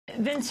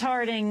Vince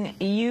Harding,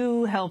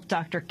 you helped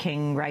Dr.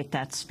 King write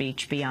that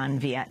speech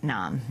beyond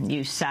Vietnam.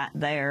 You sat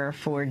there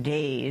for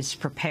days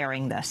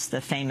preparing this,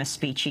 the famous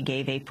speech he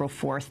gave April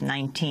 4th,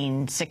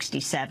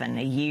 1967,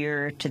 a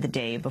year to the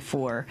day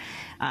before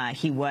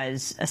he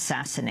was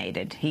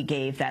assassinated. He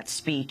gave that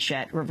speech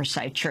at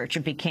Riverside Church. It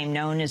became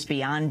known as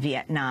Beyond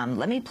Vietnam.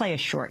 Let me play a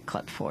short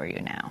clip for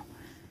you now.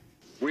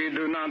 We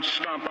do not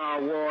stop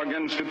our war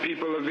against the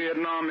people of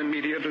Vietnam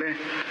immediately,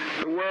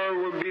 the world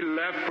will be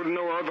left with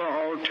no other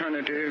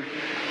alternative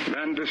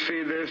than to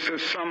see this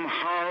as some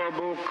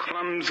horrible,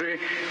 clumsy,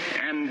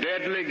 and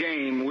deadly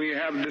game we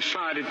have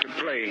decided to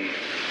play.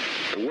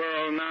 The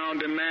world now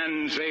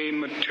demands a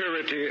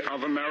maturity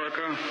of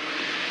America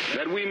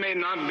that we may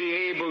not be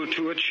able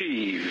to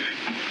achieve.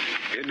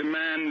 It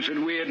demands that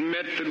we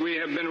admit that we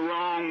have been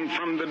wrong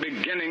from the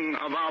beginning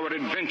of our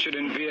adventure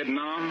in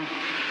Vietnam,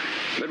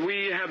 that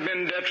we have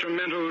been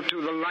detrimental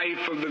to the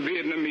life of the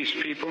Vietnamese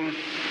people.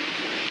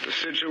 The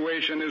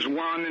situation is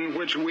one in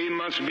which we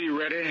must be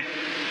ready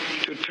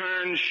to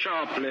turn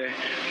sharply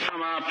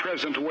from our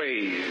present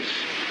ways.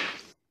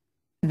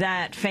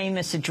 That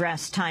famous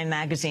address, Time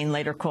magazine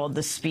later called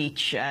the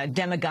speech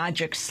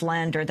demagogic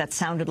slander that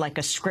sounded like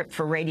a script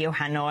for Radio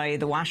Hanoi.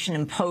 The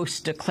Washington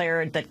Post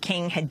declared that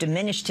King had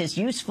diminished his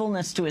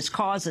usefulness to his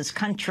cause, his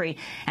country,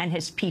 and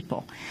his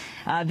people.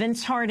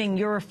 Vince Harding,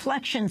 your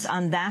reflections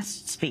on that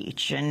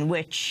speech in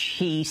which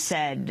he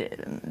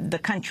said the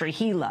country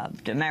he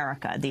loved,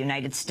 America, the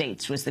United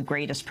States, was the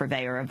greatest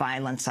purveyor of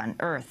violence on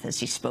earth as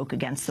he spoke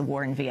against the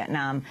war in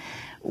Vietnam.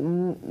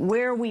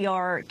 Where we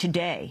are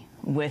today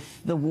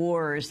with the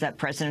wars that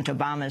President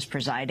Obama is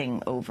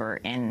presiding over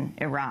in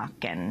Iraq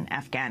and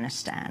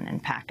Afghanistan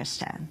and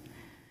Pakistan?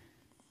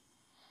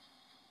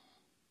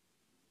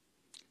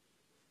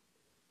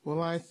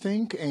 Well, I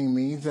think,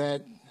 Amy,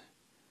 that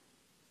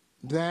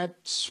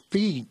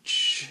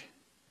speech,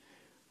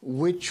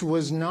 which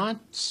was not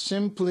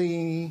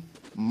simply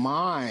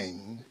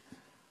mine,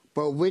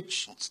 but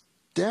which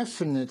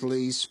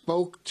definitely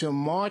spoke to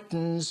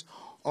Martin's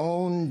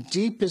own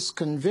deepest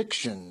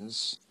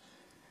convictions,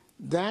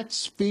 that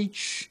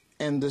speech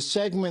and the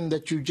segment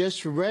that you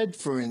just read,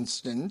 for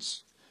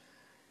instance,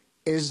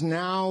 is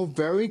now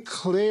very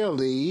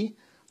clearly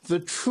the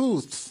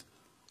truth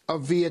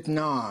of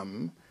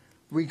Vietnam,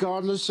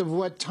 regardless of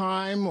what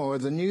Time or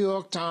the New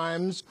York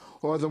Times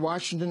or the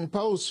Washington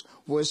Post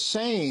was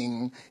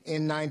saying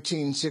in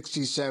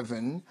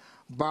 1967.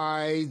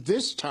 By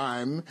this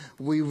time,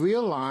 we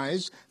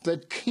realize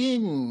that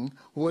King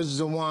was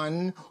the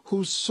one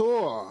who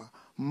saw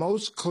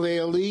most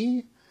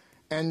clearly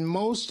and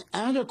most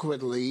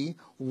adequately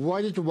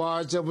what it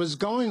was that was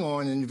going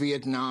on in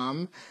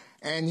Vietnam,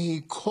 and he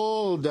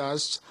called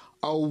us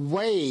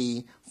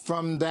away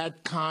from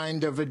that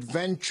kind of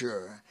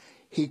adventure.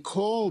 He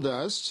called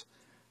us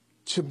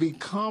to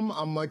become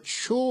a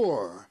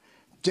mature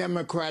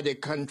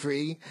democratic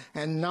country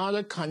and not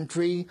a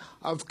country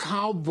of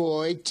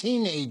cowboy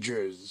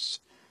teenagers.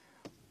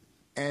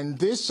 And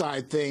this,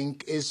 I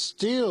think, is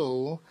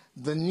still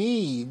the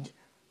need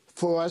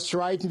for us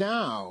right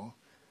now,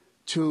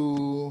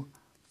 to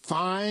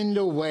find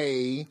a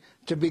way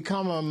to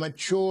become a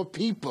mature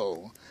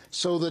people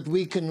so that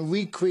we can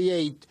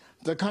recreate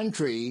the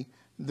country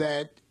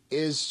that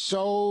is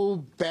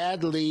so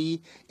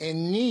badly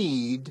in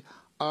need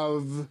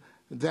of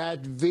that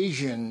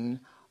vision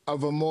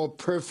of a more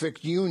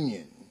perfect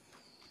union.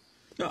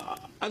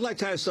 I'd like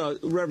to ask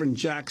Reverend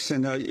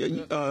Jackson,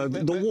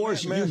 the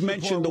wars, you've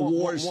mentioned the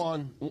wars.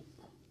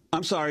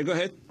 I'm sorry, go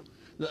ahead.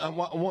 I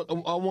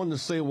wanted to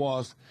say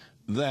was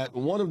that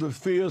one of the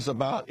fears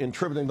about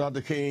interpreting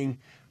Dr. King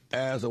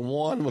as a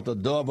one with a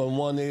dove on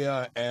one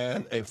ear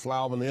and a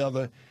flower on the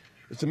other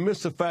is to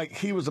miss the fact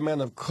he was a man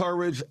of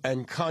courage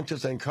and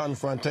conscience and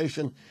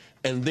confrontation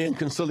and then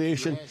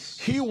conciliation. Yes,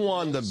 he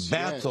won the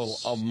battle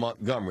of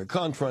Montgomery,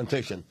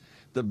 confrontation,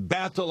 the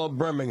battle of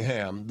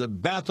Birmingham, the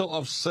battle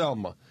of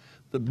Selma,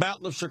 the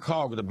battle of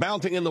Chicago, the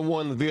battle in the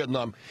war in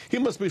Vietnam. He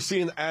must be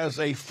seen as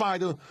a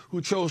fighter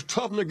who chose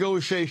tough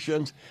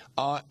negotiations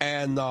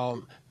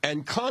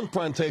and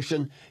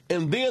confrontation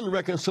and then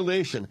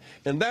reconciliation.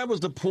 And that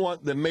was the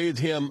point that made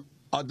him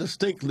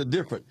distinctly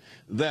different,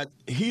 that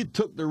he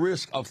took the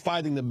risk of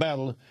fighting the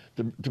battle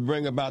to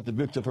bring about the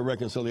victory for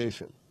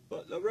reconciliation.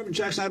 Reverend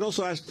Jackson, I'd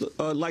also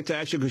like to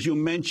ask you, because you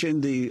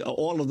mentioned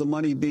all of the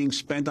money being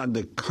spent on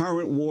the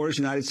current wars.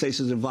 The United States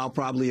is involved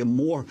probably in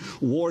more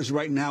wars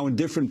right now in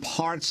different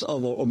parts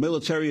of, or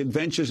military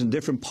adventures in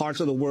different parts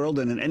of the world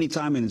than at any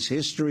time in its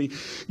history.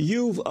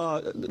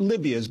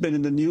 Libya has been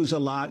in the news a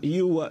lot.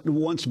 You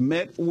once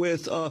met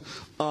with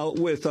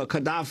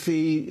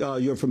Gaddafi.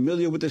 You're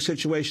familiar with the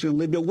situation in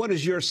Libya. What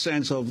is your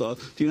sense of the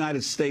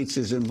United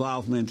States'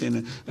 involvement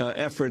in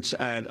efforts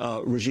at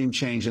regime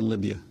change in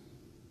Libya?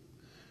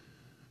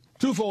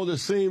 Twofold, it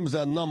seems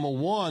that, number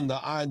one,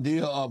 the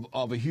idea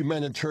of a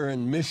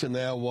humanitarian mission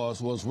there was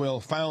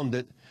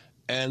well-founded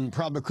and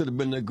probably could have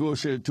been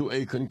negotiated to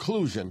a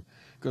conclusion.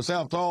 Because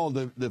after all,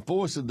 the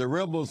forces, the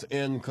rebels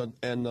in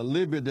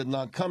Libya did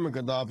not come in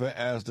Gaddafi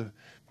as the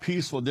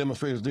peaceful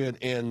demonstrators did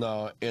in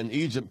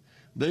Egypt.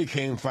 They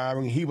came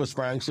firing, he was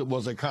firing, so it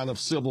was a kind of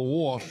civil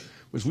war,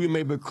 which we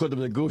maybe could have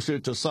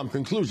negotiated to some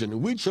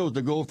conclusion. We chose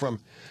to go from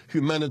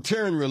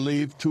humanitarian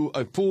relief to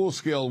a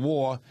full-scale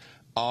war,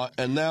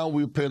 and now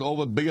we've paid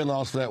over $1 billion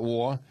for that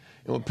war,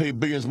 and we'll pay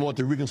billions more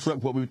to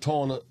reconstruct what we've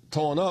torn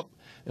up.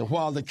 And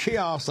while the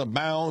chaos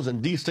abounds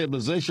and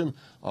destabilization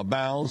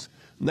abounds,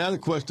 now the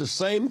question, the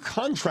same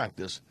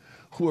contractors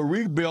who are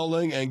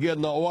rebuilding and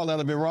getting the oil out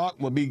of Iraq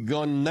will be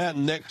gunning that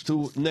next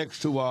to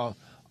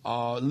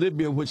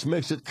Libya, which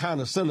makes it kind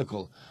of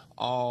cynical.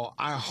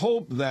 I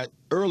hope that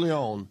early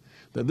on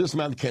that this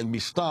matter can be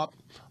stopped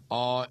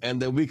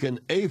and that we can,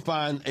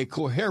 find a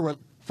coherent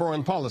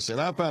foreign policy.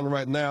 And I find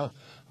right now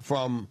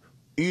from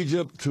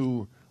Egypt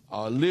to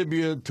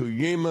Libya to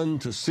Yemen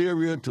to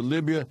Syria to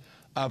Libya,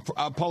 our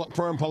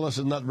foreign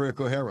policy is not very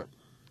coherent.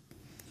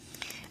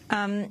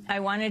 I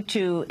wanted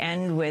to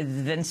end with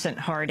Vincent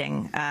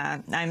Harding.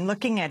 I'm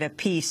looking at a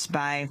piece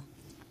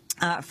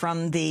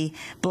from the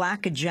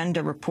Black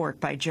Agenda report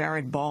by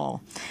Jared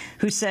Ball,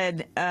 who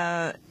said,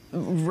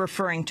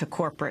 referring to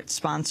corporate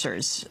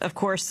sponsors, of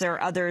course, there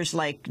are others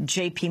like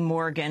J.P.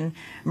 Morgan,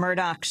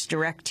 Murdoch's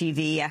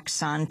DirecTV,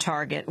 Exxon,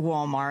 Target,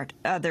 Walmart,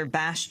 other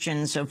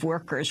bastions of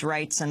workers'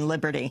 rights and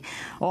liberty,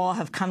 all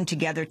have come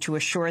together to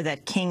assure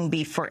that King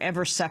be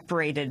forever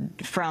separated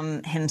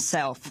from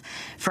himself,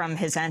 from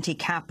his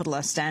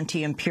anti-capitalist,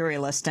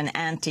 anti-imperialist, and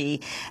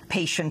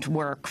anti-patient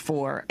work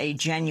for a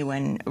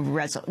genuine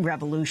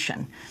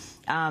revolution.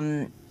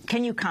 Can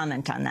you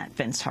comment on that,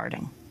 Vince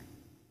Harding?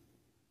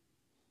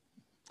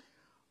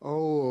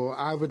 Oh,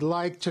 I would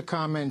like to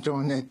comment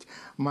on it,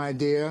 my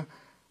dear,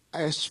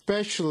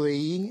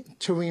 especially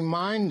to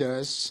remind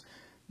us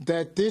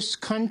that this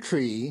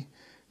country,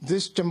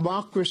 this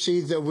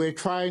democracy that we're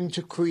trying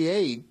to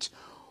create,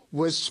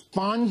 was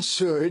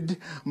sponsored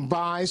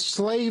by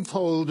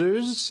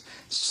slaveholders,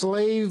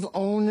 slave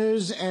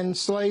owners, and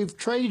slave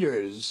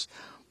traders.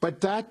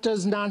 But that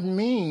does not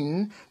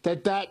mean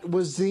that that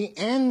was the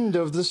end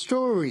of the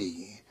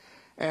story.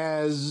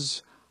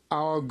 As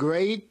our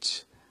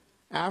great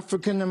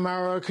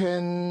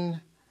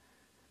African-American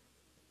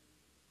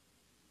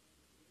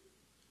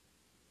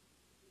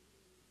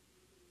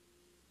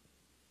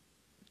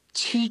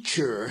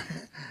teacher,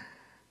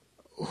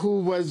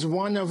 who was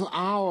one of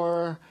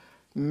our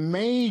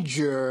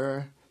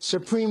major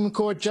Supreme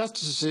Court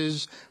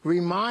justices,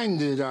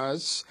 reminded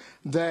us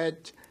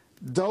that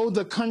though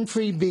the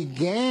country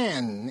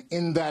began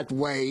in that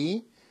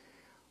way,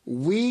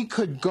 we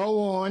could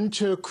go on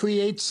to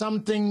create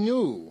something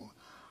new.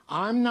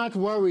 I'm not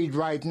worried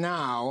right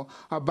now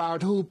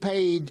about who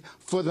paid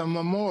for the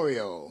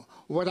memorial.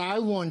 What I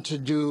want to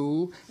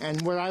do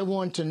and what I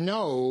want to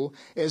know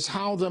is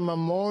how the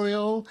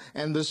memorial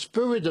and the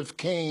spirit of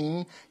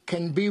King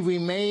can be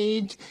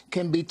remade,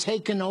 can be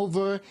taken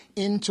over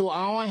into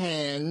our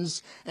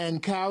hands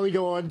and carried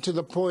on to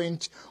the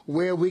point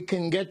where we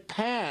can get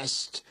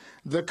past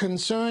the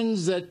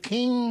concerns that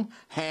King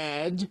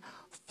had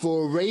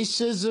for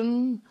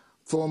racism,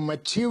 for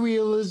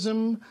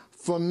materialism,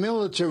 for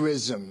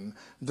militarism.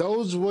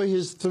 Those were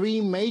his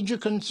three major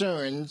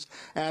concerns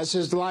as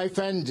his life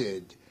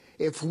ended.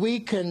 If we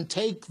can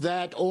take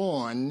that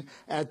on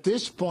at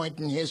this point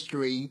in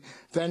history,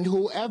 then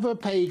whoever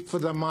paid for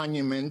the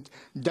monument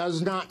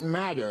does not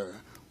matter.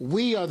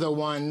 We are the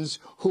ones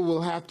who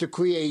will have to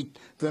create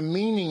the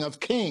meaning of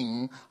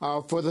King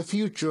for the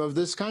future of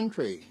this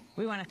country.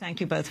 We want to thank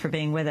you both for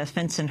being with us.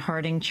 Vincent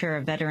Harding, chair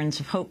of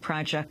Veterans of Hope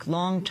Project,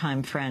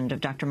 longtime friend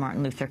of Dr.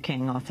 Martin Luther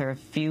King, author of a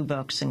few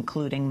books,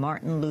 including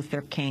Martin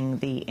Luther King,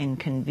 The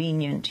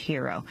Inconvenient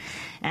Hero,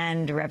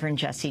 and Reverend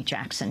Jesse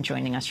Jackson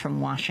joining us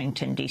from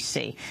Washington,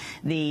 D.C.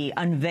 The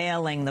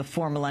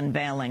formal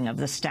unveiling of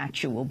the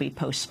statue will be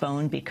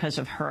postponed because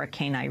of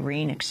Hurricane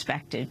Irene,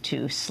 expected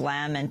to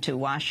slam into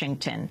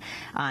Washington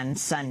on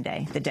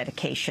Sunday. The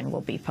dedication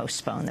will be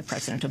postponed. The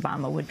President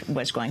Obama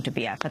was going to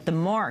be at. But the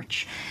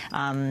march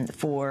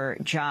for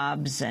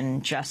jobs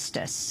and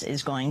justice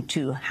is going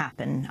to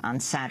happen on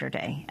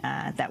Saturday.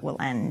 That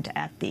will end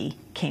at the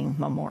King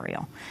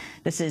Memorial.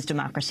 This is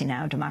Democracy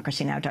Now!,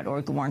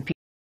 democracynow.org. The War and Peace